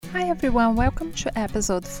Hi everyone, welcome to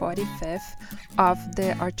episode 45th of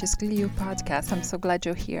the Artistically You podcast. I'm so glad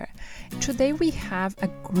you're here. Today we have a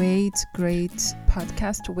great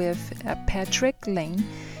podcast with Patrick Lane.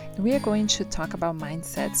 We are going to talk about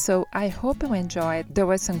mindset. So I hope you enjoyed. There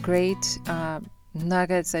were some great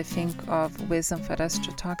nuggets, I think, of wisdom for us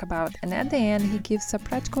to talk about. And at the end, he gives a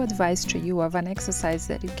practical advice to you of an exercise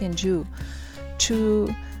that you can do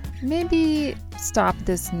to maybe stop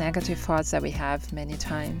these negative thoughts that we have many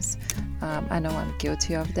times. I know I'm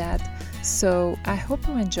guilty of that. So I hope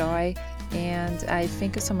you enjoy. And I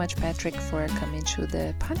thank you so much, Patrick, for coming to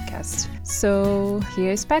the podcast. So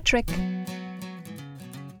here's Patrick.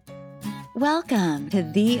 Welcome to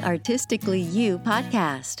the Artistically You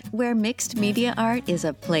podcast, where mixed media art is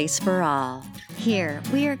a place for all. Here,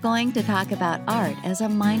 we are going to talk about art as a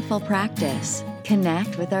mindful practice,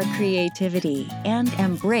 connect with our creativity, and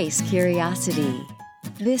embrace curiosity.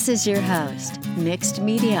 This is your host, mixed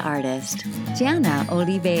media artist, Jana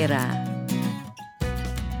Oliveira.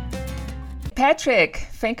 Patrick,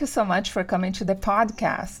 thank you so much for coming to the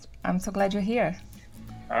podcast. I'm so glad you're here.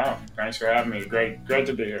 Oh, thanks for having me. Great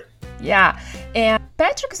to be here. Yeah, and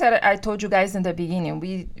Patrick said, I told you guys in the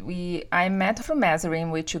beginning, I met through Mazarin,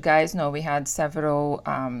 which you guys know we had several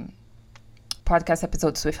podcast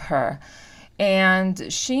episodes with her.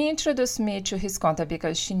 And she introduced me to his content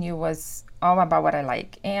because she knew was all about what I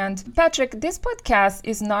like. And Patrick, this podcast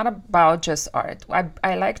is not about just art.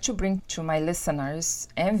 I like to bring to my listeners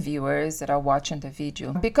and viewers that are watching the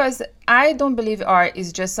video, because I don't believe art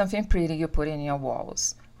is just something pretty you put in your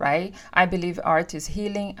walls. Right? I believe art is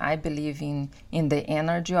healing. I believe in the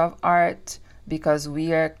energy of art, because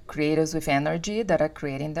we are creators with energy that are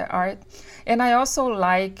creating the art. And I also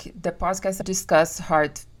like the podcast to discuss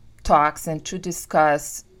heart talks and to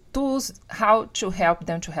discuss tools, how to help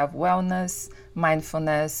them to have wellness,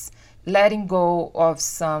 mindfulness, letting go of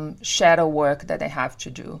some shadow work that they have to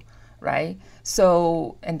do, right?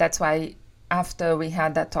 So, and that's why after we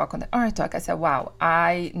had that talk on the Art Talk, I said, wow,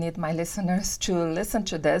 I need my listeners to listen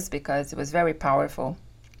to this because it was very powerful.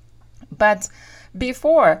 But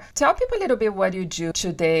before, tell people a little bit what you do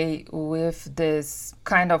today with this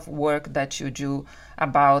kind of work that you do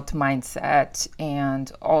about mindset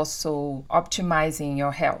and also optimizing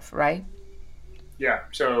your health, right? Yeah.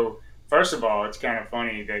 So first of all, it's kind of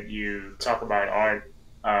funny that you talk about art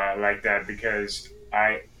like that, because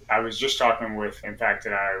I was just talking with, in fact,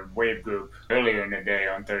 at our Wave group earlier in the day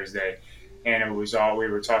on Thursday, and we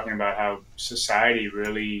were talking about how society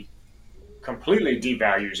really completely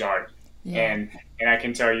devalues art. Yeah. And I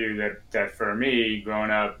can tell you that for me,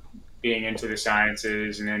 growing up, being into the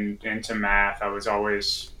sciences and then into math, I was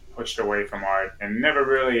always pushed away from art and never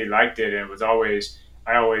really liked it. And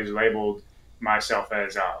I always labeled myself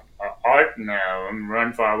as art now and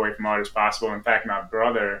run far away from art as possible. In fact, my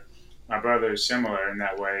brother is similar in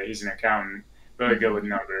that way. He's an accountant, really good with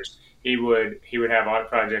numbers. He would have art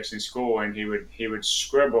projects in school, and he would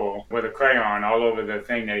scribble with a crayon all over the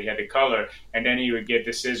thing that he had to color, and then he would get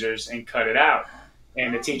the scissors and cut it out.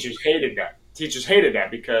 And the teachers hated that.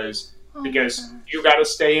 Because you got to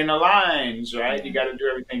stay in the lines, right? Yeah. You got to do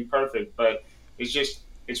everything perfect. But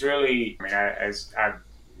it's really. I mean, as I've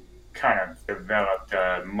kind of developed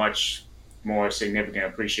a much more significant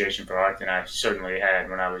appreciation for art than I certainly had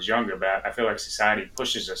when I was younger. But I feel like society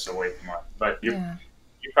pushes us away from art. But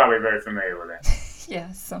you're probably very familiar with that.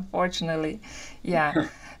 Yes, unfortunately. Yeah.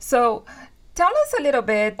 So tell us a little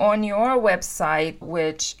bit on your website,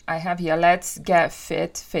 which I have here, Let's Get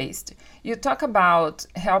Fit Faced. You talk about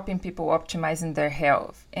helping people optimizing their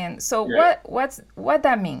health. And so what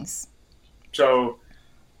that means? So,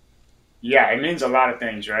 yeah, it means a lot of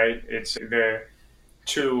things, right?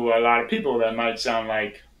 To a lot of people that might sound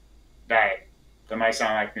like diet, that might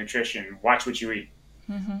sound like nutrition. Watch what you eat.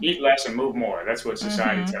 Mm-hmm. Eat less and move more. That's what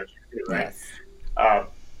society tells you to do, right? Yes.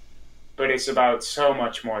 But it's about so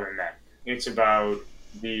much more than that. It's about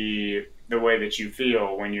the way that you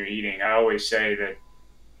feel when you're eating. I always say that it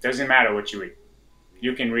doesn't matter what you eat.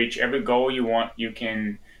 You can reach every goal you want. You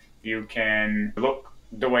can look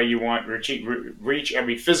the way you want, reach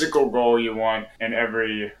every physical goal you want, and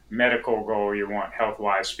every medical goal you want,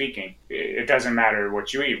 health-wise speaking. It doesn't matter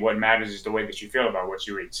what you eat. What matters is the way that you feel about what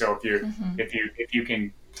you eat. So if you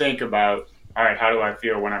can think about, all right, how do I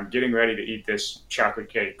feel when I'm getting ready to eat this chocolate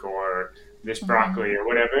cake or this broccoli or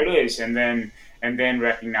whatever it is, and then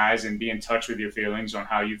recognize and be in touch with your feelings on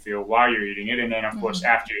how you feel while you're eating it, and then of course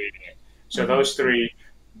after you're eating it. So those three,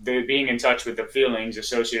 being in touch with the feelings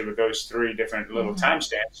associated with those three different little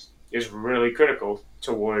timestamps is really critical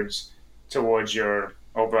towards your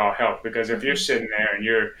overall health. Because if you're sitting there and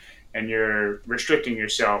and you're restricting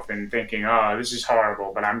yourself and thinking, oh, this is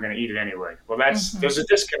horrible, but I'm going to eat it anyway. Well, there's a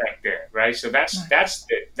disconnect there, right? So that's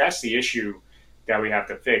the issue that we have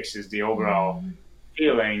to fix, is the overall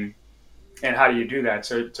feeling. And how do you do that?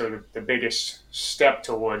 So the biggest step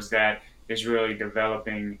towards that is really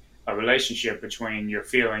developing a relationship between your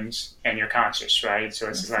feelings and your conscious, right? So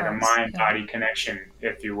it's like a mind-body connection,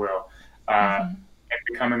 if you will. And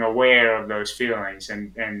becoming aware of those feelings.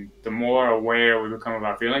 And the more aware we become of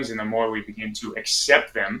our feelings, and the more we begin to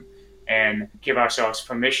accept them and give ourselves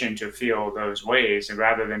permission to feel those ways, and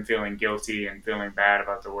rather than feeling guilty and feeling bad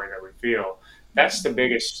about the way that we feel, that's the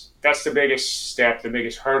biggest step, the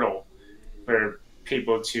biggest hurdle for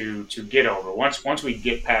people to get over. Once we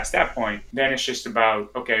get past that point, then it's just about,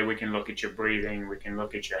 okay, we can look at your breathing, we can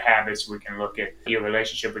look at your habits, we can look at your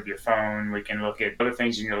relationship with your phone, we can look at other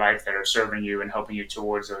things in your life that are serving you and helping you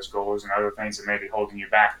towards those goals, and other things that may be holding you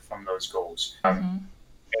back from those goals.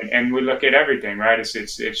 And we look at everything, right?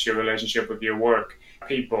 It's your relationship with your work,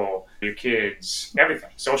 people, your kids,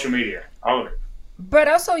 everything, social media, all of it. But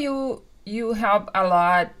also you help a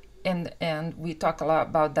lot, and we talked a lot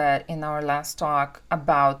about that in our last talk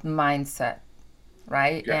about mindset,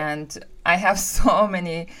 right? Yeah. And I have so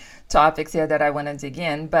many topics here that I want to dig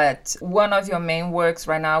in, but one of your main works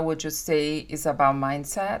right now, would you say, is about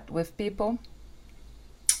mindset with people?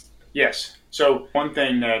 Yes. So one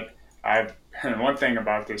thing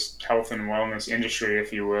about this health and wellness industry,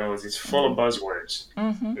 if you will, is it's full of buzzwords.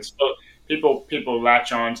 It's full, people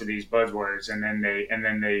latch on to these buzzwords, and then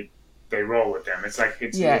they roll with them. It's like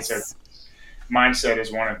it's a mindset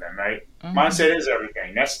is one of them, right? Mindset is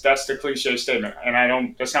everything. That's the cliche statement,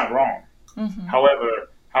 and that's not wrong.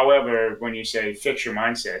 However, when you say fix your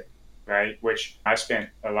mindset, right? Which I spent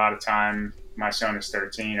a lot of time. My son is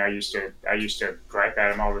 13. I used to gripe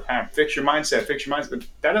at him all the time. Fix your mindset. But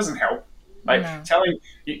that doesn't help. Like telling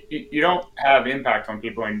you don't have impact on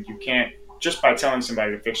people, and you can't, just by telling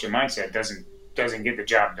somebody to fix your mindset doesn't get the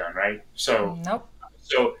job done, right? So nope.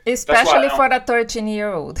 So especially for a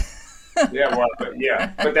 13-year-old.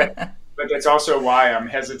 But that's also why I'm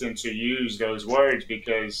hesitant to use those words,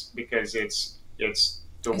 because it's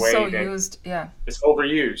the way so that used, it's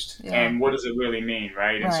overused. Yeah. And what does it really mean,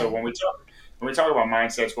 right? And so when we talk about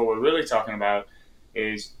mindsets, what we're really talking about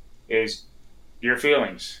is your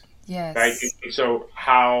feelings. Yes. Right? So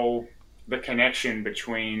how the connection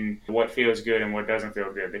between what feels good and what doesn't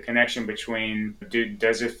feel good, the connection between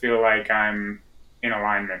does it feel like I'm in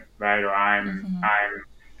alignment, right? Or I'm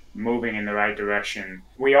moving in the right direction.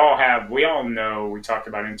 We all know, we talked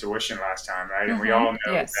about intuition last time, right? And we all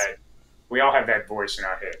know that we all have that voice in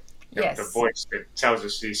our head. The voice that tells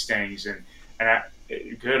us these things, and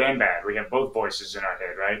good and bad. We have both voices in our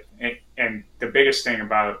head, right? And the biggest thing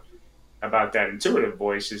about that intuitive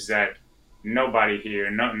voice is that nobody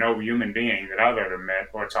here, no human being that I've ever met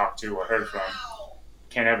or talked to or heard from,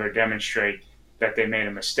 can ever demonstrate that they made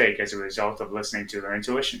a mistake as a result of listening to their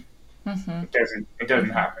intuition. It doesn't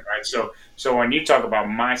happen, right? So when you talk about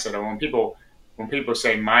mindset, or when people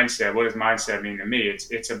say mindset, what does mindset mean to me?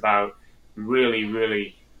 It's about really,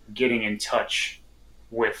 really getting in touch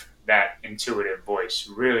with that intuitive voice,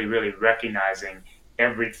 really, really recognizing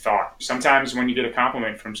every thought. Sometimes when you get a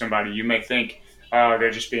compliment from somebody, you may think, oh, they're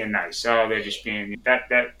just being nice. Oh, they're just being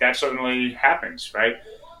that certainly happens, right?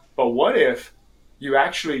 But what if you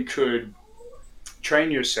actually could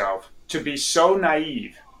train yourself to be so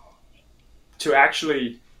naive to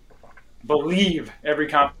actually believe every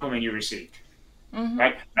compliment you receive,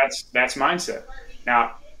 right? That's mindset.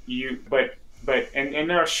 Now but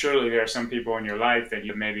there are some people in your life that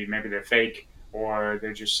you maybe they're fake, or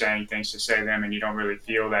they're just saying things to say them, and you don't really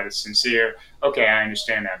feel that it's sincere. Okay, I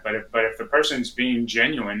understand that. But if the person's being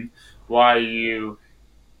genuine, why are you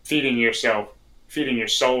feeding your soul,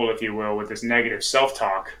 if you will, with this negative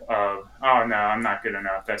self-talk of, oh no, I'm not good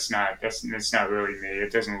enough. That's not really me.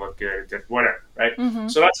 It doesn't look good. Whatever, right?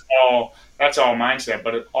 So that's all mindset.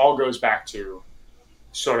 But it all goes back to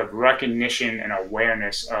sort of recognition and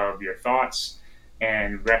awareness of your thoughts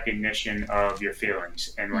and recognition of your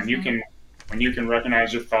feelings. And when you can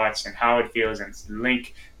recognize your thoughts and how it feels, and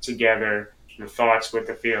link together the thoughts with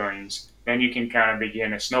the feelings, then you can kind of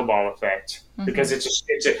begin a snowball effect, because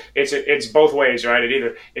it's both ways, right?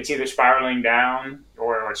 It's either spiraling down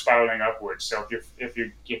or spiraling upwards. So if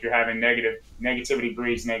you're having negativity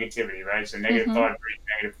breeds negativity, right? So negative thought breeds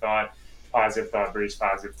negative thought, positive thought breeds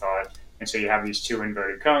positive thought, and so you have these two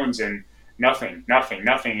inverted cones, and nothing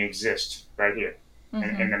exists right here in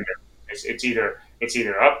the middle. It's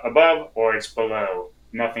either up above or it's below.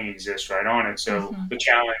 Nothing exists right on it. So the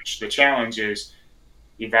challenge is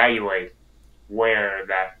evaluate where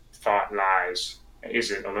that thought lies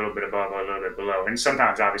is it a little bit above or a little bit below? And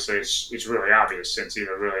sometimes, obviously, it's really obvious. It's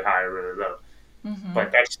either really high or really low.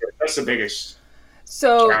 But that's the biggest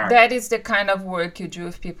So challenge. that is the kind of work you do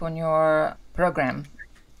with people in your program.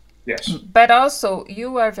 Yes. But also,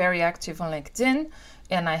 you are very active on LinkedIn,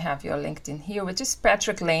 and I have your LinkedIn here, which is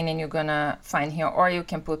Patrick Lane, and you're gonna find here, or you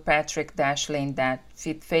can put Patrick-Lane that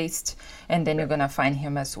fit-faced, and then you're gonna find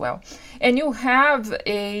him as well. And you have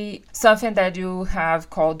something that you have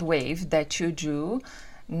called Wave that you do.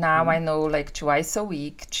 Now I know like twice a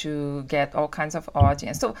week to get all kinds of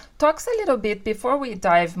audience. So talk a little bit before we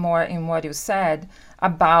dive more in what you said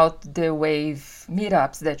about the Wave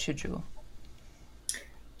meetups that you do.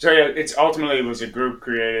 So yeah, it's ultimately was a group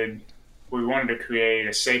created. We wanted to create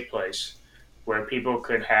a safe place where people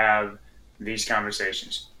could have these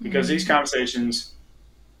conversations because these conversations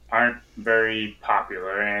aren't very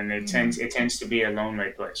popular, and it tends to be a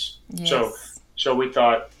lonely place. Yes. So we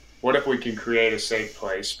thought, what if we can create a safe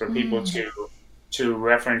place for people to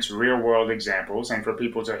reference real world examples and for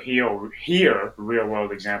people to hear real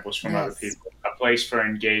world examples from other people. A place for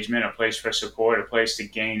engagement, a place for support, a place to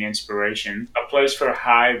gain inspiration, a place for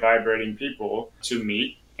high vibrating people to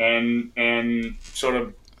meet and sort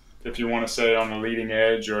of, if you want to say, on the leading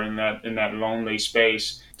edge or in that lonely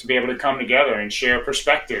space, to be able to come together and share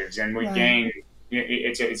perspectives. And we gain,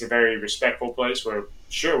 it's a very respectful place where,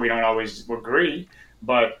 sure, we don't always agree,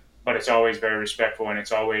 but it's always very respectful, and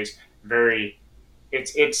it's always very,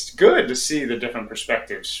 it's good to see the different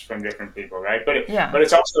perspectives from different people, right? But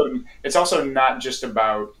it's also not just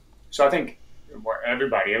about. So I think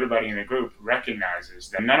everybody in the group recognizes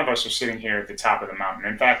that none of us are sitting here at the top of the mountain.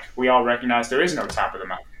 In fact, we all recognize there is no top of the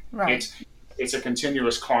mountain. Right. It's a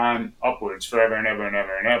continuous climb upwards forever and ever and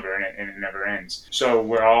ever and ever, and it never ends. So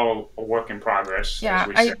we're all a work in progress. Yeah, as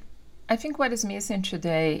we say. I think what is missing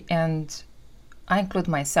today, and I include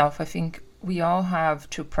myself, I think we all have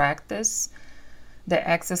to practice the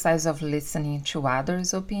exercise of listening to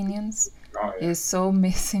others' opinions. Is so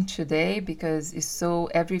missing today because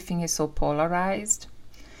everything is so polarized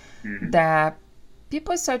that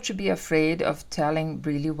people start to be afraid of telling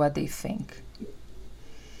really what they think.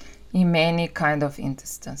 In many kind of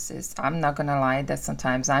instances, I'm not gonna lie that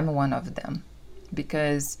sometimes I'm one of them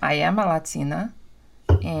because I am a Latina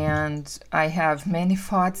and I have many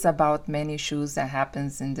thoughts about many issues that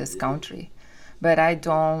happens in this country, but I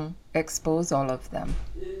don't expose all of them.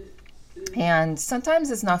 And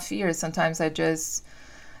sometimes it's not fear. Sometimes I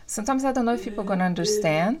don't know if people are going to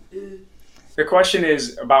understand. The question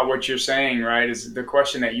is about what you're saying, right? Is the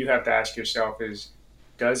question that you have to ask yourself is,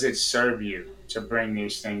 does it serve you to bring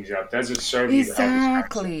these things up? Does it serve you to have these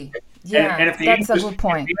Exactly. Yeah, and if the that's a answer, good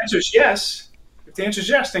point. If the answer is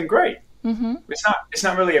yes, then great. It's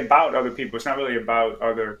not really about other people. It's not really about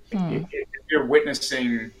other. If you're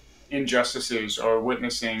witnessing injustices or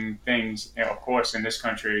witnessing things, of course, in this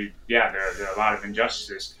country, there are a lot of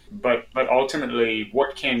injustices. But ultimately,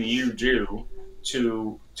 what can you do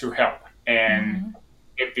to help? And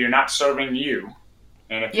if you're not serving you,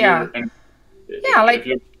 and if you're if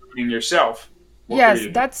you're serving yourself, yes,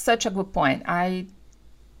 that's such a good point. I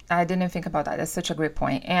didn't think about that. That's such a great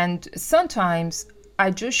point. And sometimes I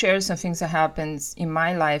do share some things that happens in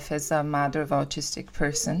my life as a mother of autistic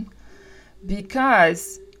person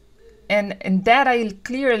because. And that I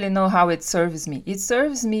clearly know how it serves me. It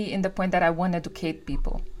serves me in the point that I want to educate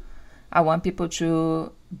people. I want people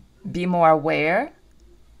to be more aware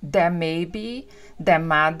that maybe their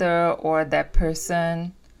mother or that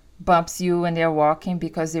person bumps you when they're walking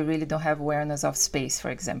because they really don't have awareness of space, for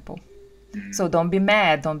example. So don't be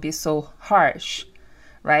mad, don't be so harsh,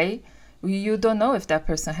 right? You don't know if that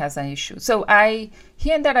person has an issue. So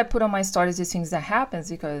here and there I put on my stories these things that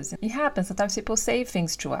happens because it happens. Sometimes people say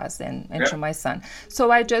things to us and to my son.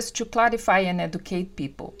 So I just to clarify and educate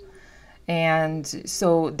people. And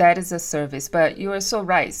so that is a service. But you are so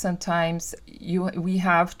right. Sometimes we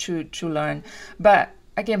have to learn. But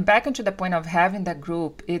again, back into the point of having that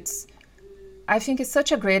group, I think it's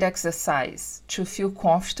such a great exercise to feel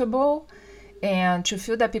comfortable and to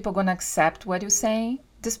feel that people are going to accept what you're saying,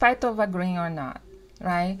 despite of agreeing or not,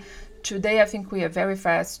 right? Today, I think we are very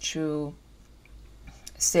fast to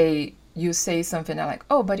say something like,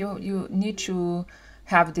 oh, but you need to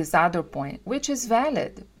have this other point, which is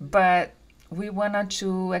valid, but we wanted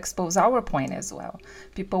to expose our point as well.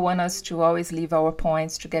 People want us to always leave our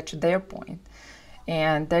points to get to their point.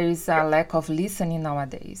 And there is a lack of listening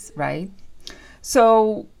nowadays, right?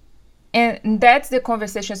 So, and that's the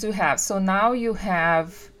conversations you have. So now you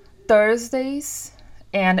have Thursdays,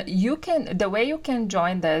 and the way you can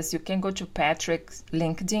join this, you can go to Patrick's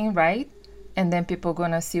LinkedIn, right? And then people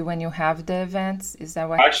gonna see when you have the events. Is that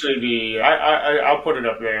what? Actually, I'll put it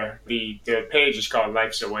up there. The page is called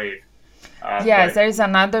Life's a Wave. Yes, there is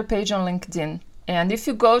another page on LinkedIn, and if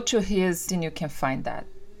you go to his, then you can find that.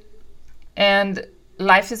 And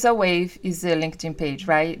Life is a Wave is a LinkedIn page,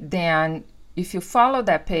 right? Then if you follow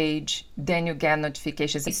that page, then you get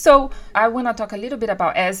notifications. So I want to talk a little bit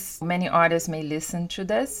about, as many artists may listen to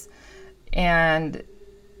this, and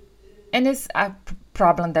it's a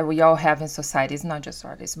problem that we all have in society. It's not just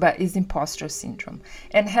artists, but it's imposter syndrome,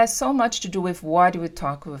 and has so much to do with what you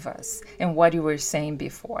talk with us and what you were saying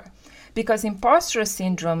before. Because imposter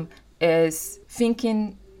syndrome is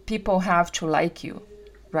thinking people have to like you,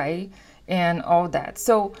 right? And all that.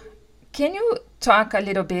 So can you talk a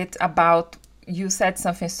little bit about, you said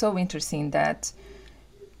something so interesting that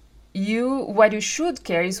what you should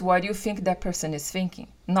care is what you think that person is thinking,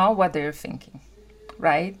 not what they're thinking,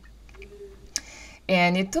 right?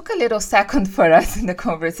 And it took a little second for us in the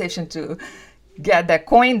conversation to get that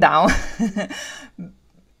coin down.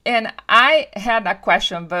 And I had a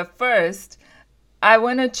question, but first I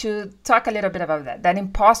wanted to talk a little bit about that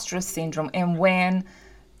imposter syndrome, and when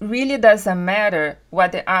really doesn't matter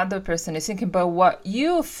what the other person is thinking, but what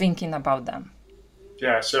you're thinking about them.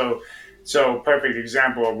 Yeah, so perfect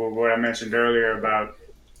example of what I mentioned earlier about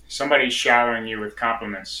somebody showering you with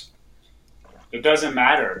compliments. It doesn't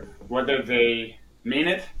matter whether they mean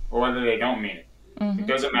it or whether they don't mean it. Mm-hmm. It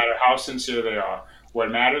doesn't matter how sincere they are. What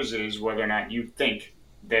matters is whether or not you think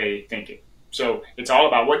they think it. So it's all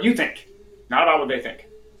about what you think, not about what they think.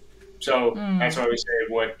 So that's why we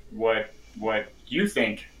say what you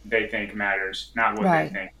think they think matters, not what they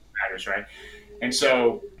think matters, right? And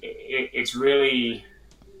so it's really,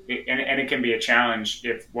 and it can be a challenge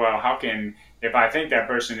if I think that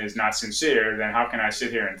person is not sincere, then how can I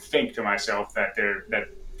sit here and think to myself that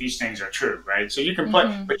these things are true, right? So you can but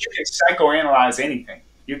you can psychoanalyze anything.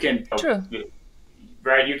 You can,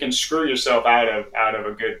 right? You can screw yourself out of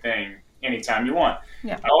a good thing anytime you want.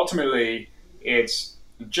 Yeah. Ultimately, it's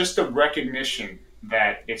just the recognition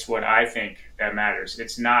that it's what I think that matters.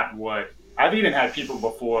 It's not what I've even had people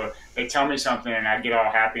before. They tell me something and I get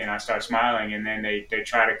all happy and I start smiling, and then they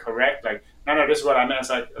try to correct, like, no, this is what I meant. It's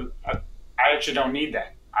like, I actually don't need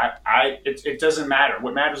that. It doesn't matter.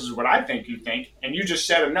 What matters is what I think you think, and you just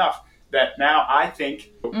said enough that now I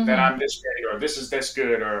think that I'm this great, or this is this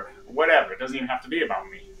good, or whatever. It doesn't even have to be about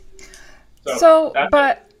me.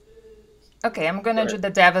 Okay, I'm going to do the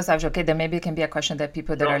devil's advocate. That maybe it can be a question that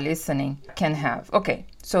people that are listening can have. Okay,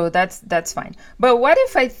 so that's fine. But what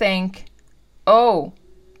if I think,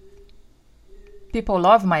 people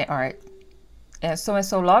love my art, and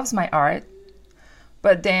so loves my art,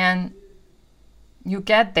 but then you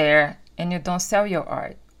get there and you don't sell your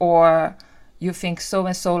art, or you think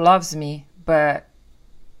so-and-so loves me, but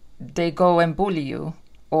they go and bully you,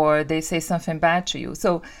 or they say something bad to you.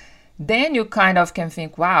 So then you kind of can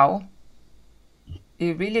think, wow,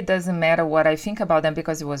 it really doesn't matter what I think about them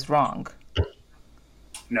because it was wrong.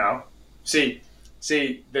 No. See,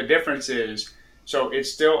 the difference is, so it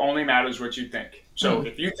still only matters what you think. So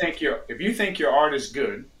if you think your art is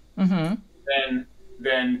good,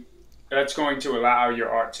 then that's going to allow your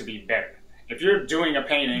art to be better. If you're doing a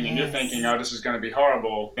painting and you're thinking, this is going to be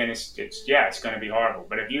horrible, then it's going to be horrible.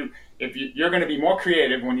 But if you're going to be more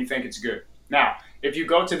creative when you think it's good. Now, if you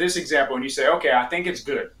go to this example and you say, okay, I think it's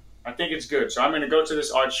good, so I'm going to go to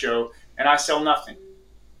this art show and I sell nothing.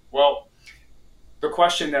 Well, the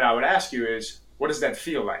question that I would ask you is, what does that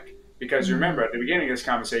feel like? Because remember, at the beginning of this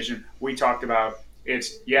conversation, we talked about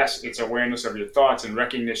it's awareness of your thoughts and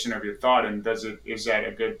recognition of your thought, and is that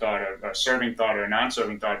a good thought, a serving thought, or a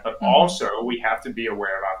non-serving thought? But also, we have to be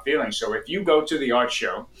aware of our feelings. So if you go to the art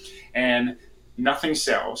show and nothing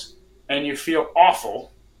sells and you feel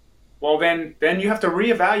awful, well, then you have to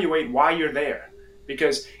reevaluate why you're there.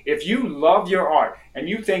 Because if you love your art and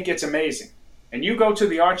you think it's amazing, and you go to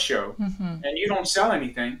the art show and you don't sell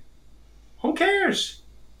anything, who cares?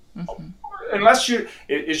 Unless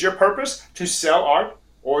is your purpose to sell art,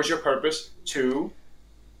 or is your purpose to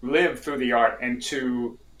live through the art and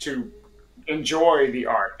to enjoy the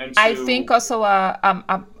art? And I think also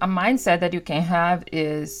a mindset that you can have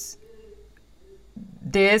is,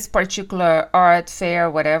 this particular art fair,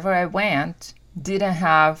 whatever I went, didn't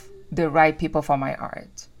have the right people for my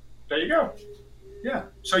art. There you go. Yeah.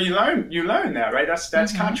 So you learn that, right?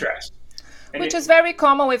 That's contrast. Which is very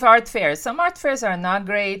common with art fairs. Some art fairs are not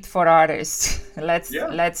great for artists.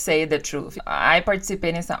 Let's say the truth. I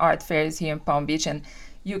participate in some art fairs here in Palm Beach, and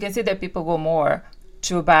you can see that people go more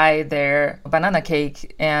to buy their banana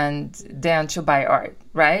cake and than to buy art,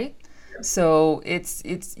 right? So it's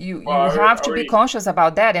you Well, have to be already, conscious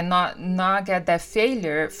about that and not get that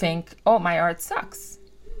failure, think, oh, my art sucks.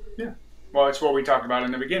 yeah. Well, it's what we talked about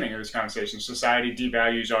in the beginning of this conversation. Society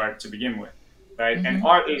devalues art to begin with, right? And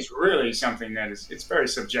art is really something that it's very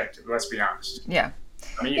subjective. Let's be honest. Yeah.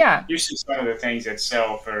 I mean, Yeah. you see some of the things that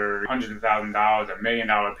sell for hundreds of $1,000s, $1 million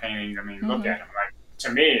paintings. I mean, look at them. Like,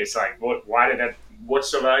 to me, it's like, why did that? What's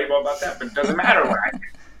so valuable about that? But it doesn't matter what I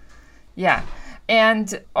think. Yeah.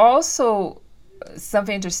 And also,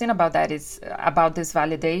 something interesting about that is about this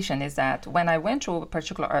validation is that when I went to a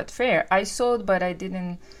particular art fair, I sold, but I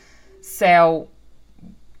didn't sell,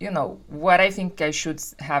 what I think I should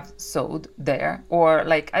have sold there, or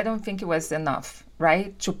like I don't think it was enough,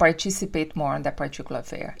 right, to participate more in that particular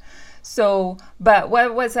fair. So, but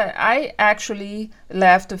what was I actually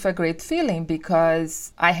left with a great feeling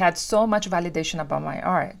because I had so much validation about my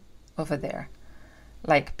art over there.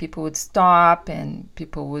 Like people would stop and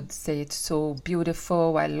people would say it's so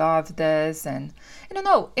beautiful, I love this, and I don't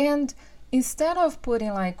know. And instead of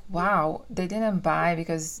putting like, wow, they didn't buy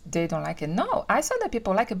because they don't like it. No, I saw that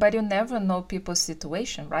people like it, but you never know people's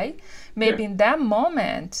situation, right? Maybe in that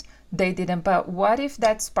moment they didn't, but what if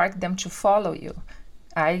that sparked them to follow you?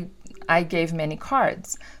 I gave many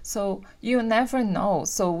cards. So you never know.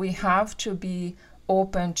 So we have to be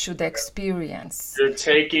open to the experience. You're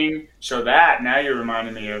taking now you're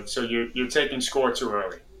reminding me of you're taking score too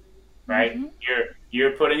early, right?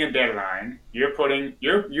 You're putting a deadline.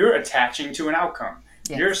 You're attaching to an outcome.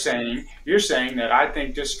 Yes. You're saying that I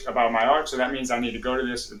think this about my art, so that means I need to go to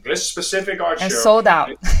this specific art show and sold out,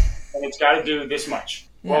 and it's got to do this much.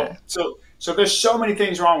 Yeah. Well, so there's so many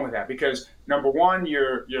things wrong with that because number one,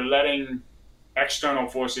 you're letting external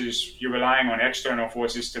forces, you're relying on external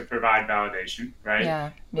forces to provide validation, right?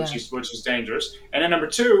 Yeah. Which is dangerous. And then number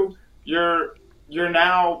two, you're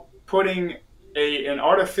now putting an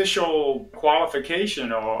artificial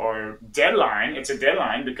qualification or deadline. It's a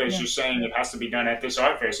deadline because you're saying it has to be done at this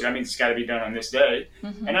art fair, so that means it's got to be done on this day.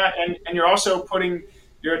 And you're also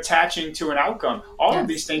you're attaching to an outcome. All of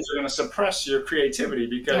these things are going to suppress your creativity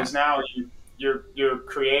because now you're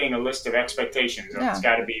creating a list of expectations. It's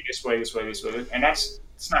got to be this way, this way, this way, and it's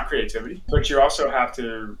not creativity. But you also have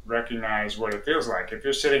to recognize what it feels like. If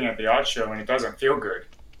you're sitting at the art show and it doesn't feel good,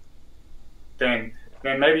 then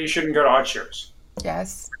maybe you shouldn't go to art shows.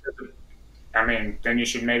 Yes. I mean, then you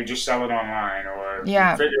should maybe just sell it online or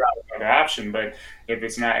figure out another option. But if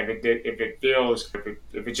it's not,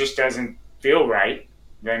 if it just doesn't feel right,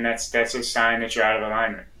 then that's a sign that you're out of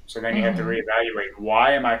alignment. So then you have to reevaluate,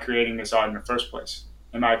 why am I creating this art in the first place?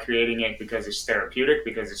 Am I creating it because it's therapeutic,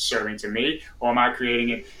 because it's serving to me? Or am I creating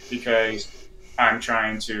it because I'm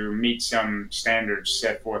trying to meet some standards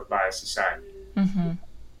set forth by society?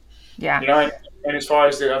 Yeah. And as far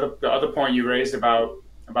as the other point you raised about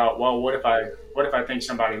well, what if I think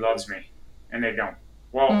somebody loves me and they don't?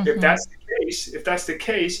 Well, if that's the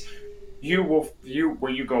case,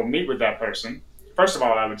 when you go meet with that person, first of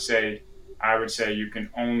all, I would say you can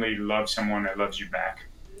only love someone that loves you back.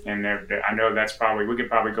 And I know we could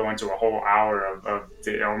probably go into a whole hour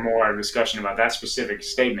or more discussion about that specific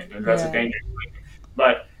statement, and that's a dangerous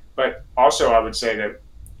statement. But also I would say that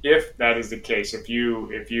if that is the case, if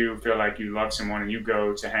you feel like you love someone and you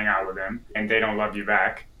go to hang out with them and they don't love you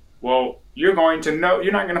back, well, you're going to know,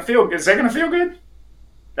 you're not going to feel good. Is that going to feel good?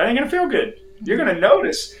 That ain't going to feel good. You're going to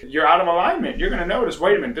notice you're out of alignment. You're going to notice,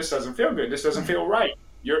 wait a minute, this doesn't feel good. This doesn't feel right.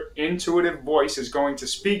 Your intuitive voice is going to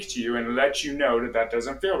speak to you and let you know that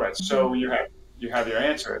doesn't feel right. So you have your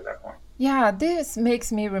answer at that point. Yeah, this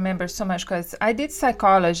makes me remember so much because I did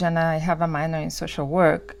psychology and I have a minor in social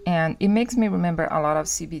work, and it makes me remember a lot of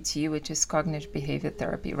CBT, which is cognitive behavior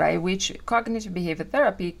therapy, right? Which cognitive behavior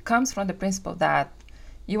therapy comes from the principle that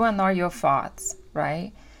you are not your thoughts,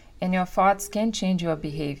 right? And your thoughts can change your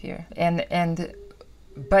behavior,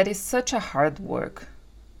 but it's such a hard work.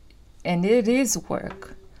 And it is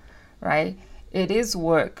work, right? It is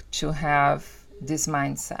work to have this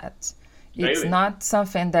mindset. It's not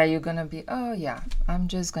something that you're going to be, oh yeah, I'm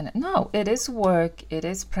just going to. No, it is work. It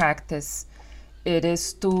is practice. It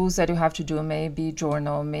is tools that you have to do, maybe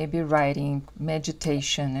journal, maybe writing,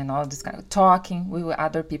 meditation, and all this kind of talking with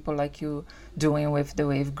other people like you doing with the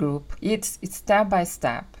WAVE group. It's step by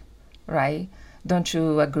step, right? Don't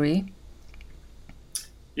you agree?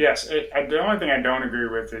 Yes, the only thing I don't agree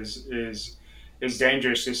with is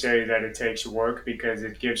dangerous to say that it takes work, because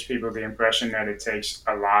it gives people the impression that it takes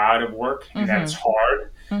a lot of work and that it's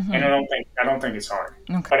hard. And I don't think it's hard.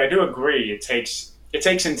 Okay. But I do agree it takes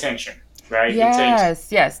intention, right? Yes,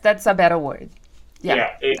 that's a better word.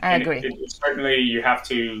 Yeah, I agree. Certainly, you have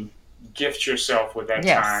to gift yourself with that time,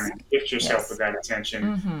 Yes. and gift yourself with Yes. that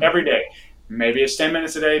attention every day. Maybe it's 10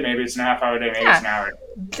 minutes a day, maybe it's a half hour a day, maybe it's Yeah. an hour a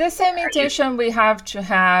day. The same intention we have to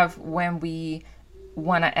have when we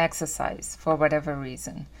want to exercise for whatever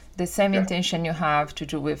reason. The same Yeah. intention you have to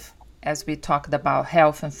do with, as we talked about,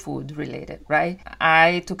 health and food related, right?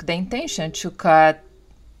 I took the intention to cut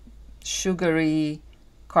sugary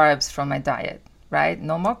carbs from my diet, right?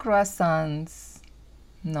 No more croissants,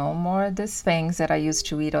 no more these things that I used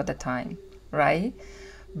to eat all the time, right?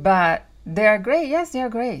 But they are great. Yes, they are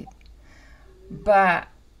great. But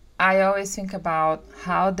I always think about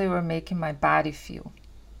how they were making my body feel.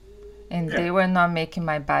 And Yeah. they were not making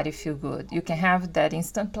my body feel good. You can have that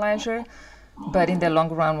instant pleasure, but in the long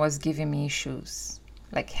run was giving me issues,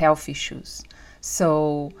 like health issues.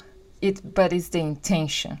 So but it's the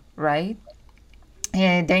intention, right?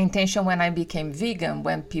 And the intention when I became vegan,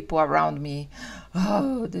 when people around me,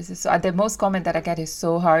 oh, this is so, the most comment that I get is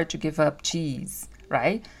so hard to give up cheese,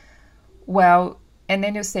 right? Well, and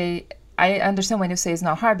then you say, I understand when you say it's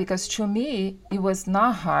not hard, because to me, it was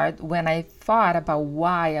not hard when I thought about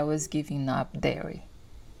why I was giving up dairy,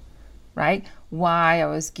 right? Why I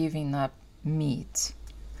was giving up meat,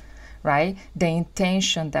 right? The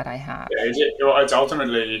intention that I have. It's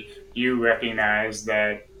ultimately you recognize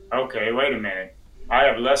that, okay, wait a minute. I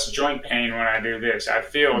have less joint pain when I do this. I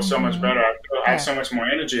feel so much better. I have Yeah. so much more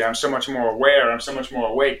energy. I'm so much more aware. I'm so much more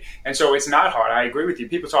awake. And so it's not hard. I agree with you.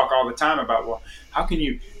 People talk all the time about, well, how can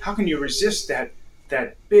you resist that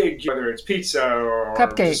big, whether it's pizza or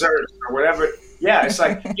Cupcake. desserts or whatever. Yeah, it's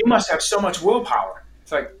like you must have so much willpower.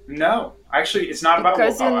 It's like, no, actually, it's not about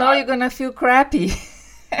Because you willpower. know you're going to feel crappy.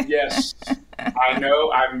 Yes, I know.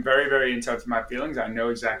 I'm very, very in touch with my feelings. I know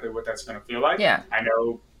exactly what that's going to feel like. Yeah. I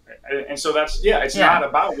know, and so it's Yeah. not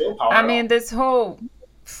about willpower. I at mean, all. this whole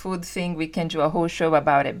food thing, we can do a whole show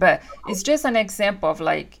about it, but it's just an example of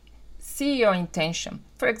like, see your intention.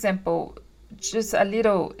 For example, just a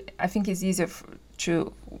little, I think it's easier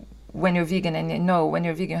to, when you're vegan, and you know, when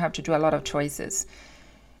you're vegan, you have to do a lot of choices.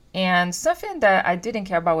 And something that I didn't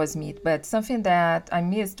care about was meat, but something that I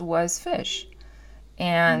missed was fish.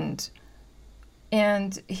 And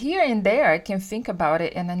here and there I can think about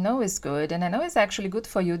it, and I know it's good, and I know it's actually good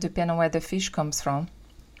for you depending on where the fish comes from.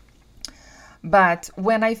 But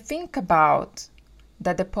when I think about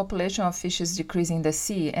that the population of fish is decreasing in the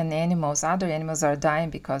sea, and other animals are dying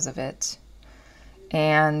because of it,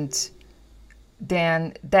 and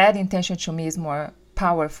then that intention to me is more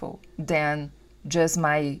powerful than just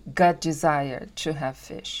my gut desire to have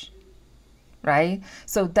fish, right?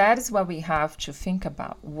 So that is what we have to think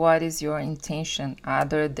about. What is your intention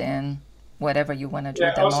other than whatever you want to do Yeah.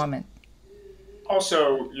 at the moment?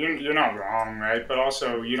 Also, you're not wrong, right? But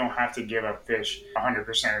also, you don't have to give up fish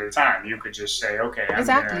 100% of the time. You could just say, okay,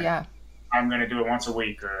 Exactly, yeah. I'm gonna do it once a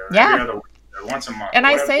week or every Yeah. other week or once a month. And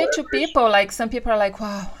I say Whatever to it is. people, like some people are like,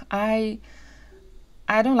 wow, I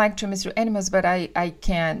don't like to mistreat animals, but I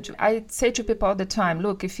can't. I say to people all the time,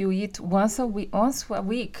 look, if you eat once a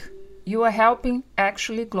week, you are helping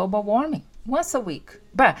actually global warming once a week.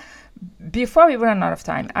 But before we run out of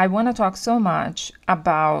time, I want to talk so much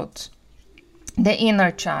about the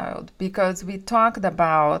inner child, because we talked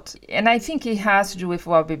about, and I think it has to do with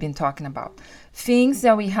what we've been talking about, things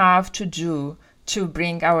that we have to do to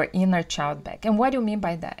bring our inner child back. And what do you mean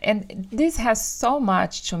by that? And this has so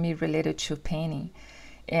much to me related to painting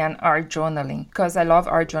and art journaling, because I love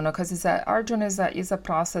art journal, because art journal is a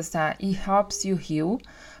process that it helps you heal,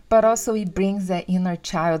 but also it brings the inner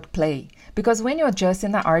child play. Because when you're just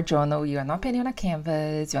in an art journal, you're not painting on a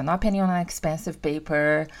canvas, you're not painting on an expensive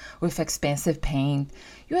paper with expensive paint.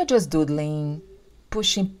 You are just doodling,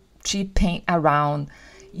 pushing cheap paint around.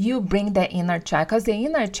 You bring the inner child. Because the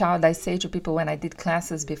inner child, I say to people when I did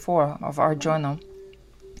classes before of art journal,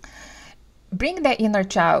 bring the inner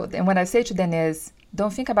child. And what I say to them is,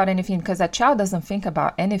 don't think about anything, because a child doesn't think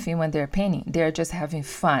about anything when they're painting. They're just having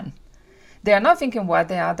fun. They're not thinking what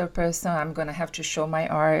the other person, I'm going to have to show my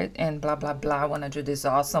art and blah, blah, blah. I want to do this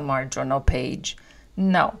awesome art journal page.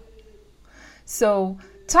 No. So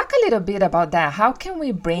talk a little bit about that. How can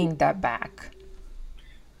we bring that back?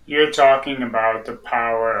 You're talking about the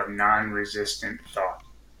power of non-resistant thought.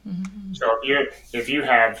 So if you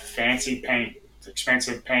have fancy paint,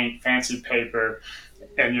 expensive paint, fancy paper,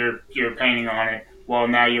 and you're painting on it, well,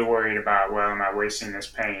 now you're worried about, well, am I wasting this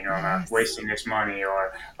paint, or am I Yes. wasting this money,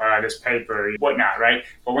 or this paper, whatnot, right?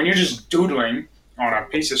 But when you're just doodling on a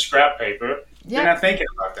piece of scrap paper, you're Yep. not thinking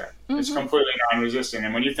about that. It's completely non-resistant.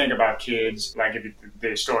 And when you think about kids, like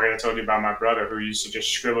the story I told you about my brother who used to just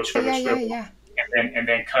scribble, Yeah. and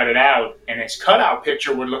then cut it out, and his cutout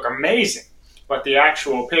picture would look amazing. but the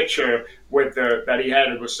actual picture with that he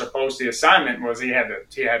had was supposed the assignment was he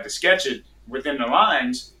had to sketch it within the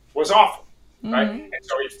lines was awful, right? And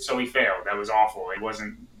so he failed. That was awful. It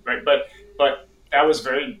wasn't right, but that was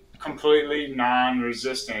very completely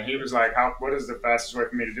non-resistant. He was like, what is the fastest way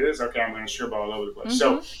for me to do this? Okay, I'm going to scribble all over the place.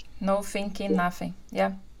 So no thinking, nothing.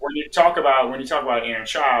 Yeah. When you talk about inner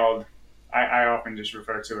child, I often just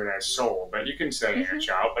refer to it as soul, but you can say inner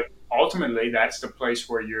child, but ultimately that's the place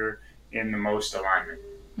where you're in the most alignment.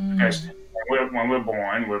 Because when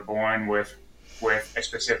we're born with a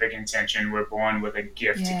specific intention. We're born with a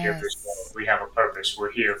gift to give this world. We have a purpose.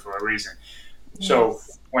 We're here for a reason. So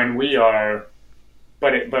when we are,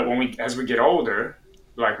 but as we get older,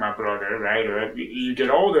 like my brother, right? Or you get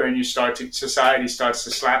older and society starts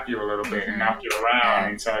to slap you a little bit and knock you around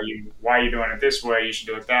and tell you why you're doing it this way, you should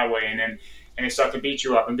do it that way, and they start to beat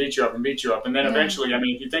you up and beat you up and beat you up, and then eventually, I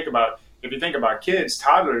mean, if you think about kids,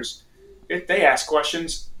 toddlers, they ask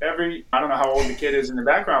questions I don't know how old the kid is in the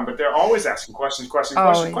background, but they're always asking questions.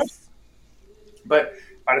 But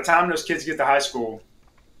by the time those kids get to high school,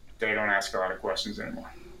 they don't ask a lot of questions anymore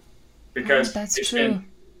because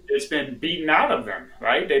it's been beaten out of them,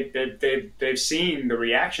 right? They've seen the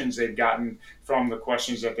reactions they've gotten from the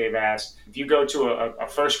questions that they've asked. If you go to a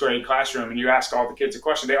first grade classroom and you ask all the kids a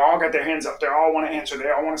question, they all got their hands up. They all want to answer. They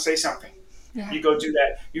all want to say something. Yeah. You go do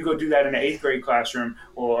that in an 8th grade classroom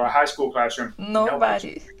or a high school classroom.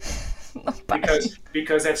 Nobody.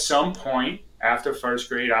 Because at some point after first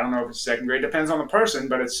grade, I don't know if it's 2nd grade, depends on the person,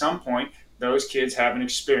 but at some point those kids have an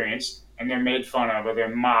experience and they're made fun of, or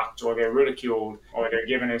they're mocked, or they're ridiculed, or they're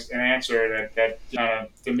given an answer that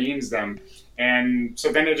demeans them. And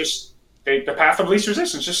so then the path of least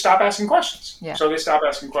resistance, just stop asking questions. Yeah. So they stop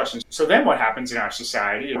asking questions. So then what happens in our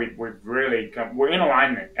society, we're in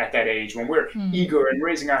alignment at that age when we're eager and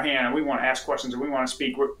raising our hand and we want to ask questions and we want to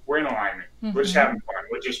speak, we're in alignment. We're just having fun.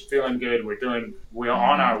 We're just feeling good. We're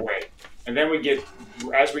on our way. And then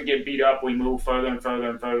as we get beat up, we move further and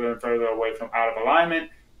further and further and further away from out of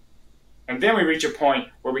alignment. And then we reach a point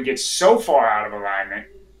where we get so far out of alignment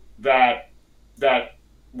that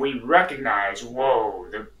we recognize, whoa,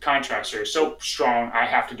 the contrast here is so strong, I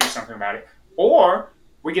have to do something about it. Or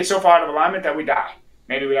we get so far out of alignment that we die.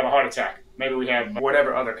 Maybe we have a heart attack. Maybe we have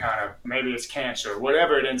whatever other maybe it's cancer,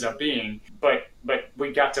 whatever it ends up being. But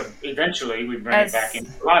we got to, eventually, we bring it back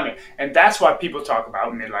into alignment. And that's why people talk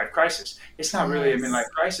about midlife crisis. It's not really a midlife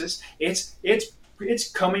crisis. It's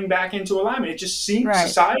coming back into alignment. It just seems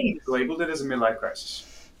society has labeled it as a midlife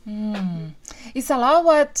crisis.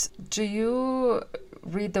 Isala, do you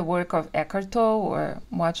read the work of Eckhart Tolle or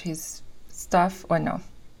watch his stuff or no?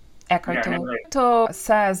 Eckhart Tolle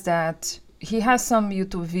says that he has some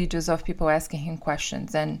YouTube videos of people asking him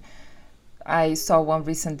questions, and I saw one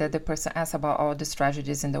recent that the person asked about all these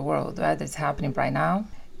tragedies in the world that's happening right now,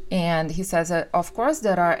 and he says that of course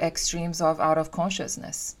there are extremes of out of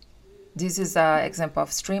consciousness. This is an example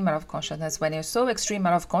of stream out of consciousness. When you're so extreme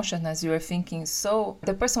out of consciousness, you're thinking so...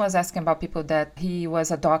 The person was asking about people that he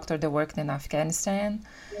was a doctor that worked in Afghanistan.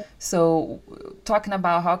 Yeah. So talking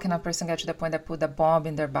about how can a person get to the point that put a bomb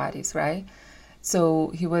in their bodies, right?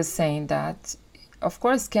 So he was saying that, of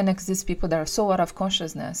course, can exist people that are so out of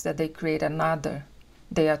consciousness that they create another.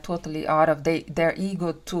 They are totally out of... Their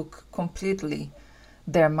ego took completely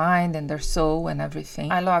their mind and their soul and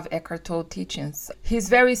everything. I love Eckhart Tolle teachings. He's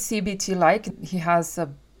very CBT-like. He has a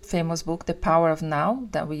famous book, The Power of Now,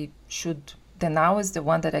 the now is the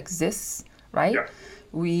one that exists, right? Yeah.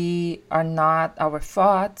 We are not our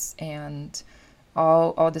thoughts and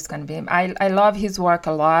all this kind of thing. I love his work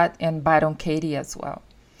a lot, and Byron Katie as well.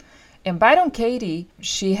 And Byron Katie,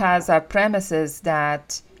 she has a premises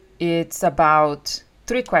that it's about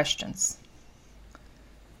 3 questions.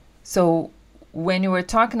 So when you were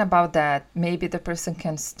talking about that, maybe the person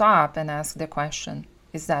can stop and ask the question,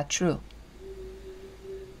 is that true?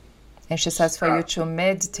 And she says for you to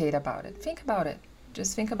meditate about it. Think about it.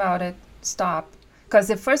 Just think about it. Stop. Because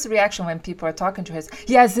the first reaction when people are talking to her is,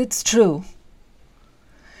 yes, it's true.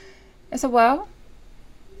 I said, well,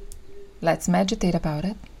 let's meditate about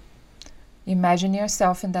it. Imagine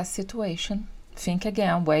yourself in that situation. Think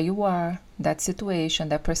again where you are, that situation,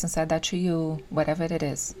 that person said that to you, whatever it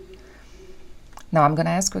is. Now I'm going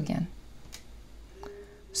to ask you again.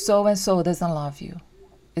 So-and-so doesn't love you.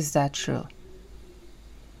 Is that true?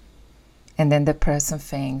 And then the person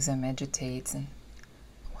thinks and meditates. And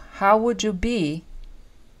how would you be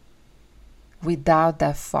without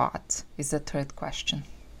that thought is the 3rd question.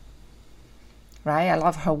 Right? I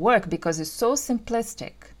love her work because it's so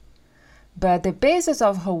simplistic. But the basis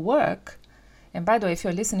of her work And by the way, if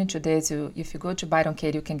you're listening to this, if you go to Byron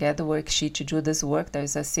Katie, you can get the worksheet to do this work.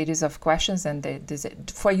 There's a series of questions and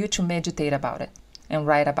for you to meditate about it and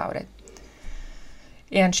write about it.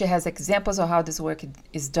 And she has examples of how this work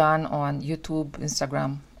is done on YouTube,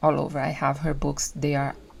 Instagram, all over. I have her books. They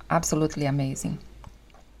are absolutely amazing.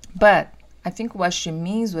 But I think what she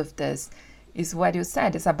means with this is what you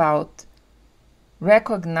said. It's about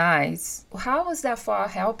recognize how is that for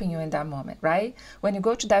helping you in that moment, right? When you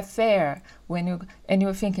go to that fair, and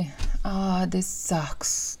you're thinking, oh, this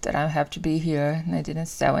sucks that I have to be here and I didn't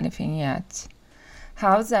sell anything yet.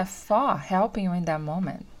 How is that for helping you in that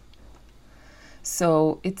moment?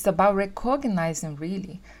 So it's about recognizing,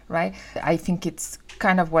 really, right? I think it's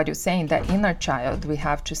kind of what you're saying, that inner child, we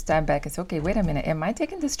have to step back and say, okay, wait a minute, am I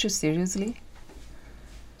taking this too seriously?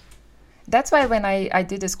 That's why when I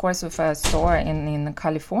did this course with a store in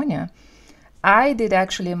California, I did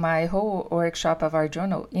actually my whole workshop of our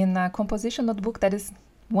journal in a composition notebook that is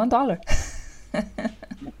 $1.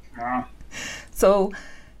 Wow. So,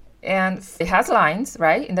 and it has lines,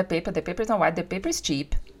 right, in the paper. The paper is not white. The paper is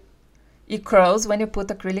cheap. It curls when you put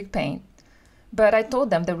acrylic paint. But I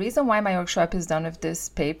told them the reason why my workshop is done with this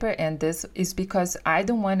paper and this is because I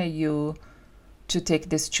don't want you to take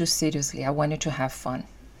this too seriously. I want you to have fun.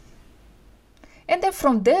 And then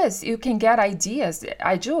from this, you can get ideas.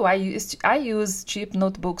 I do. I use cheap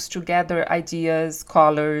notebooks to gather ideas,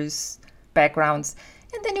 colors, backgrounds,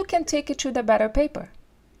 and then you can take it to the better paper.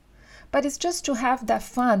 But it's just to have that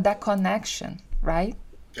fun, that connection, right?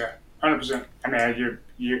 Yeah, 100%. I mean,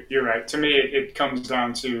 you're right. To me, it comes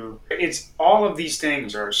down to, it's all of these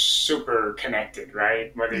things are super connected,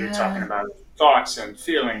 right? Whether you're talking about thoughts and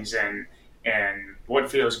feelings and what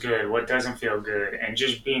feels good, what doesn't feel good, and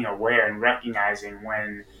just being aware and recognizing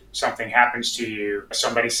when something happens to you,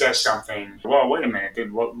 somebody says something, well, wait a minute,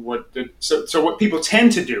 so what people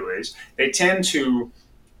tend to do is they tend to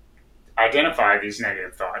identify these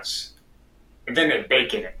negative thoughts, and then they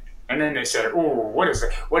bake in it. And then they say, oh, what does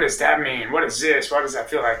that mean? What is this? Why does that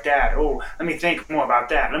feel like that? Oh, let me think more about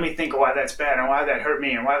that. Let me think of why that's bad and why that hurt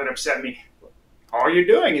me and why that upset me. All you're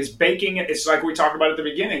doing is baking it. It's like we talked about at the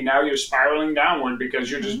beginning. Now you're spiraling downward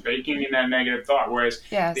because you're just baking in that negative thought. Whereas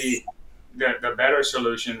the better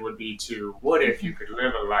solution would be to, what if you could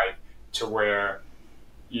live a life to where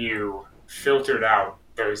you filtered out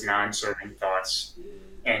those non-serving thoughts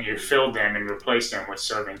and you filled them and replaced them with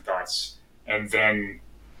serving thoughts, and then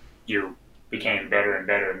you became better and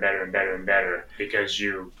better and better and better and better because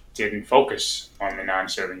you didn't focus on the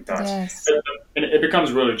non-serving thoughts. Yes. And it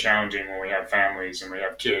becomes really challenging when we have families and we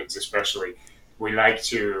have kids, especially. We like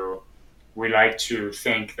to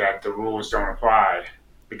think that the rules don't apply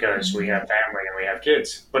because we have family and we have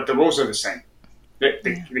kids, but the rules are the same.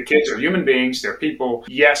 The kids are human beings. They're people.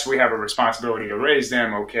 Yes, we have a responsibility to raise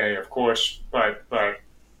them. Okay, of course, but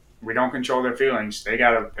we don't control their feelings. They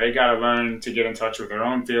gotta learn to get in touch with their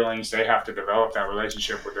own feelings. They have to develop that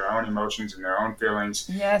relationship with their own emotions and their own feelings.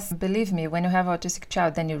 Yes, believe me, when you have an autistic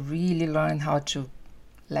child, then you really learn how to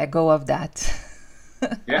let go of that.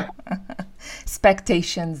 Yeah.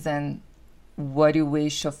 Expectations and what you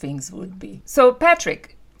wish of things would be. So,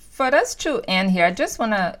 Patrick, for us to end here, I just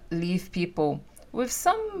want to leave people with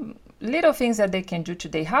some little things that they can do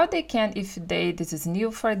today. How they can, if this is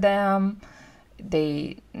new for them,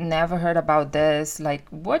 they never heard about this, like,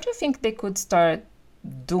 what do you think they could start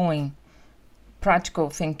doing, practical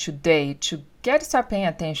thing today to start paying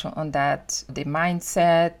attention on that, the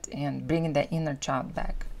mindset and bringing the inner child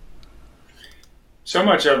back? So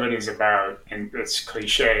much of it is about, and it's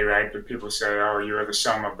cliche, right? But people say, oh, you are the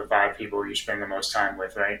sum of the 5 people you spend the most time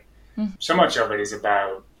with, right? Mm-hmm. So much of it is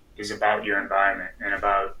about your environment and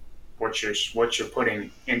about what you're putting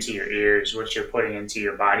into your ears, what you're putting into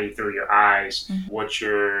your body through your eyes,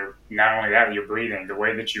 not only that, your breathing, the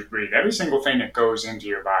way that you breathe. Every single thing that goes into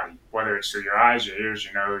your body, whether it's through your eyes, your ears,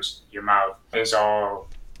 your nose, your mouth, is all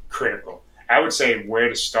critical. I would say where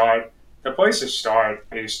to start. The place to start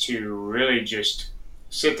is to really just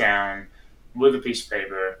sit down with a piece of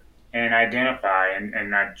paper and identify and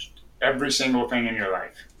every single thing in your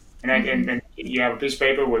life. And you have a piece of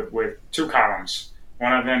paper with 2 columns.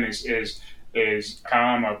 One of them is a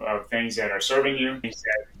column of things that are serving you.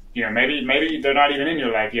 Maybe they're not even in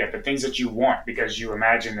your life yet, but things that you want because you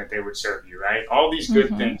imagine that they would serve you, right? All these good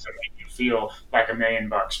things that make you feel like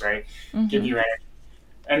 $1,000,000, right? Give you energy.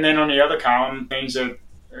 And then on the other column, things that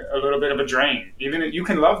are a little bit of a drain. Even if you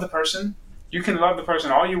can love the person,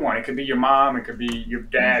 all you want. It could be your mom, it could be your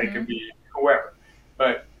dad, it could be whoever.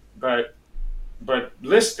 But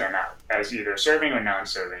list them out as either serving or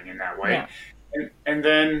non-serving in that way. Yeah. And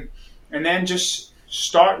then just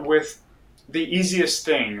start with the easiest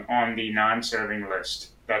thing on the non-serving list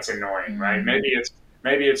that's annoying, right?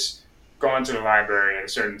 Maybe it's going to the library at a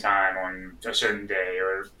certain time on a certain day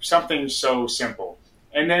or something so simple,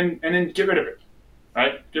 and then get rid of it,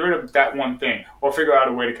 right? Get rid of that one thing, or figure out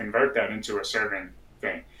a way to convert that into a serving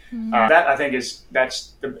thing. That I think it's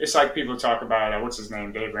like people talk about what's his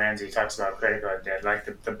name, Dave Ramsey talks about credit card debt. Like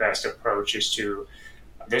the best approach is to,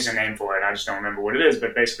 there's a name for it, I just don't remember what it is,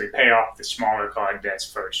 but basically pay off the smaller card debts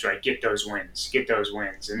first, right? Get those wins,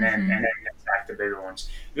 and then attack the bigger ones.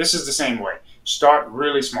 This is the same way. Start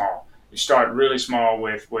really small. You start really small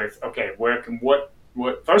with okay, what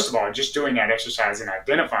first of all, just doing that exercise and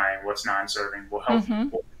identifying what's non-serving will help.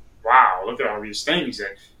 Wow, look at all these things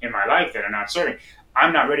that in my life that are not serving.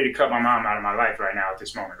 I'm not ready to cut my mom out of my life right now at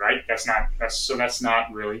this moment, right? That's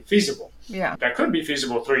not really feasible. Yeah. That could be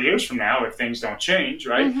feasible 3 years from now if things don't change,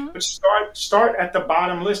 right? But start at the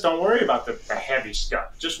bottom list. Don't worry about the heavy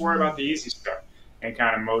stuff. Just worry about the easy stuff and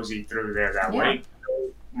kind of mosey through there that way.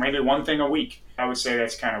 Maybe one thing a week. I would say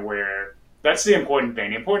that's the important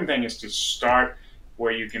thing. The important thing is to start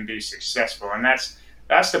where you can be successful. And that's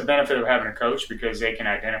the benefit of having a coach, because they can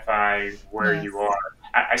identify where you are.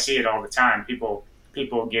 I see it all the time. People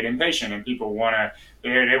get impatient, and people want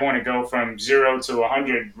to go from 0 to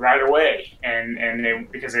 100 right away, and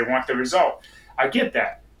because they want the result. I get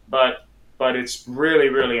that, but it's really,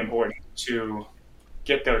 really important to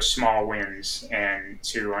get those small wins and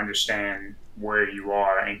to understand where you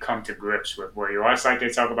are and come to grips with where you are. It's like they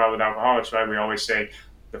talk about with alcoholics, right? We always say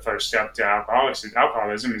the first step to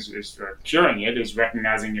alcoholism is curing it, is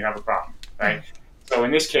recognizing you have a problem, right? So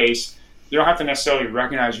in this case, you don't have to necessarily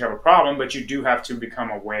recognize you have a problem, but you do have to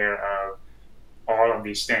become aware of all of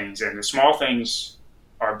these things. And the small things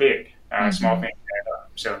are big. Small things add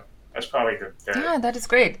up. So that's probably Yeah, that is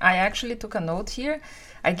great. I actually took a note here.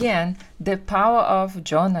 Again, the power of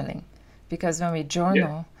journaling. Because when we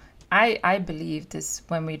journal, I believe this,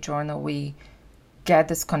 when we journal, we get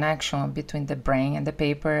this connection between the brain and the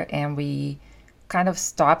paper, and we kind of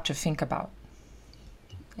stop to think about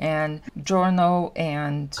and journal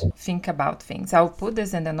and think about things. I'll put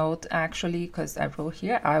this in the note actually, because I wrote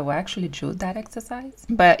here, I will actually do that exercise.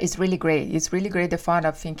 But it's really great. It's really great, the thought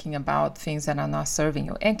of thinking about things that are not serving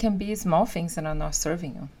you, and can be small things that are not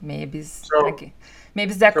serving you. Maybe it's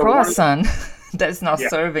that croissant that's not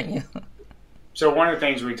serving you. So one of the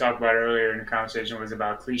things we talked about earlier in the conversation was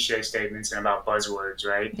about cliche statements and about buzzwords,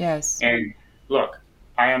 right? Yes. And look,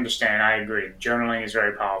 I understand, I agree. Journaling is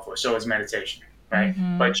very powerful. So is meditation. Right?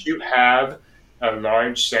 But you have a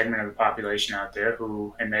large segment of the population out there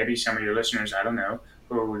who, and maybe some of your listeners, I don't know,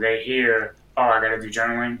 who they hear, oh, I got to do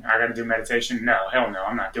journaling, I got to do meditation. No, hell no,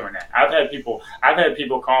 I'm not doing that. I've had people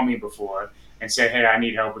call me before and say, hey, I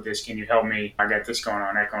need help with this. Can you help me? I got this going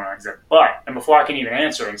on, that going on. And before I can even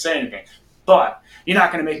answer and say anything, but you're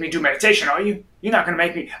not going to make me do meditation, are you? You're not going to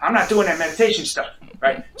make me. I'm not doing that meditation stuff,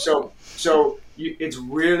 right? So it's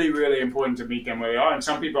really, really important to meet them where they are. And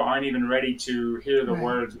some people aren't even ready to hear the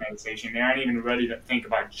words meditation. They aren't even ready to think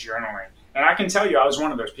about journaling. And I can tell you, I was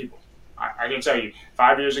one of those people. I can tell you,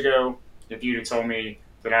 5 years ago, if you'd have told me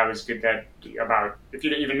that I was good if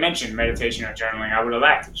you'd even mentioned meditation or journaling, I would have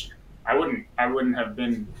laughed at you. I wouldn't have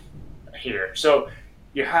been here. So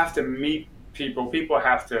you have to meet people. People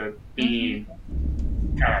have to be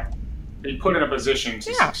be put in a position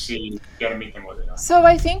to succeed. You got to meet them where they are. So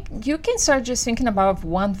I think you can start just thinking about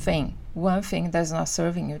one thing that's not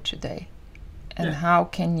serving you today, and how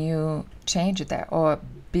can you change that, or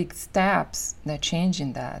big steps that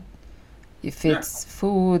changing that. If it's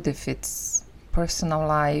food, if it's personal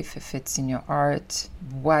life, if it's in your art,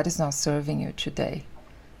 what is not serving you today?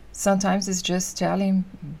 Sometimes it's just telling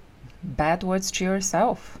bad words to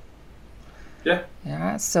yourself.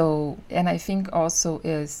 Yeah. So, and I think also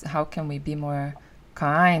is, how can we be more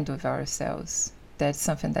kind with ourselves? That's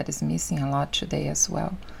something that is missing a lot today as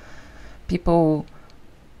well. People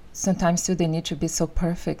sometimes feel they need to be so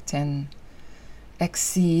perfect and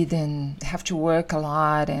exceed and have to work a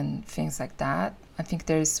lot and things like that. I think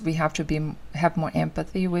we have to have more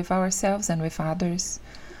empathy with ourselves and with others,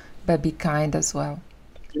 but be kind as well.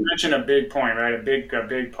 You mentioned a big point, right? A big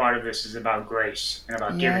part of this is about grace and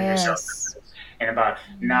about giving yourself grace, and about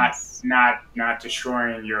not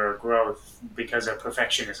destroying your growth because of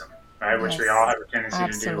perfectionism, right? Which we all have a tendency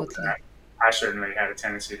to do. I certainly had a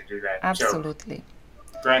tendency to do that. Absolutely.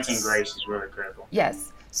 So granting grace is really critical.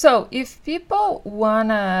 Yes. So if people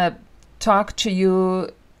wanna talk to you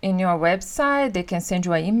in your website, they can send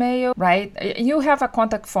you an email, right? You have a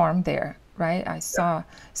contact form there, right? I saw.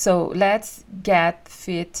 So let's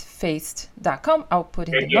getfitfaced.com. I'll put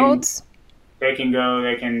in the notes. they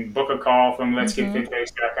can book a call from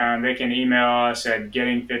letsgetfitfaced.com. They can email us at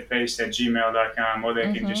gettingfitfaced@gmail.com, or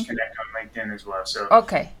they can just connect on LinkedIn as well. So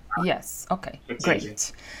Okay. Yes. Okay. it's Great.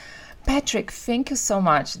 easy. Patrick, thank you so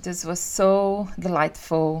much. This was so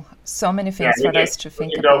delightful. So many things Yeah, for us to think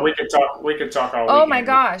we could go. about. We could talk all Oh weekend. my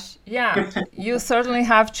gosh. Yeah. You certainly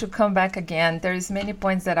have to come back again. There's many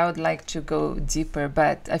points that I would like to go deeper,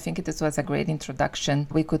 but I think this was a great introduction.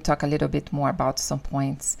 We could talk a little bit more about some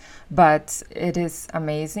points, but it is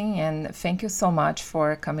amazing. And thank you so much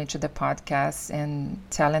for coming to the podcast and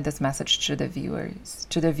telling this message to the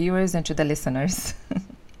viewers and to the listeners.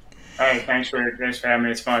 Hey, thanks for having me.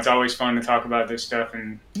 It's fun. It's always fun to talk about this stuff.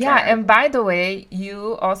 And Yeah, and by the way,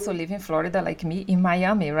 you also live in Florida like me, in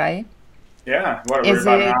Miami, right? yeah, we're Is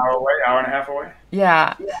about it- an hour away, hour and a half away.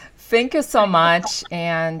 Yeah. Thank you so much.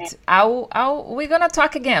 And we're going to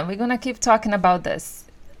talk again. We're going to keep talking about this.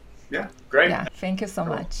 Yeah, great. Yeah. Thank you so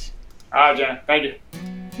much. All right, Jen. Thank you.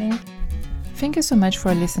 Thank you so much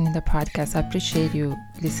for listening to the podcast. I appreciate you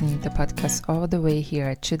listening to the podcast all the way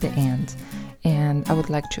here to the end. And I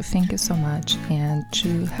would like to thank you so much. And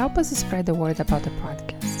to help us spread the word about the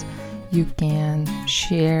podcast, you can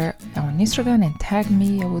share on Instagram and tag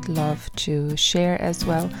me. I would love to share as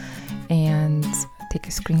well. And take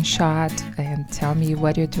a screenshot and tell me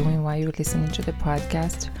what you're doing while you're listening to the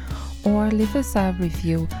podcast. Or leave us a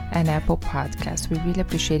review on Apple Podcasts. We really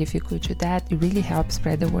appreciate if you could do that. It really helps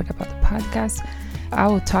spread the word about the podcast. I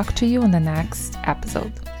will talk to you on the next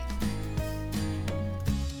episode.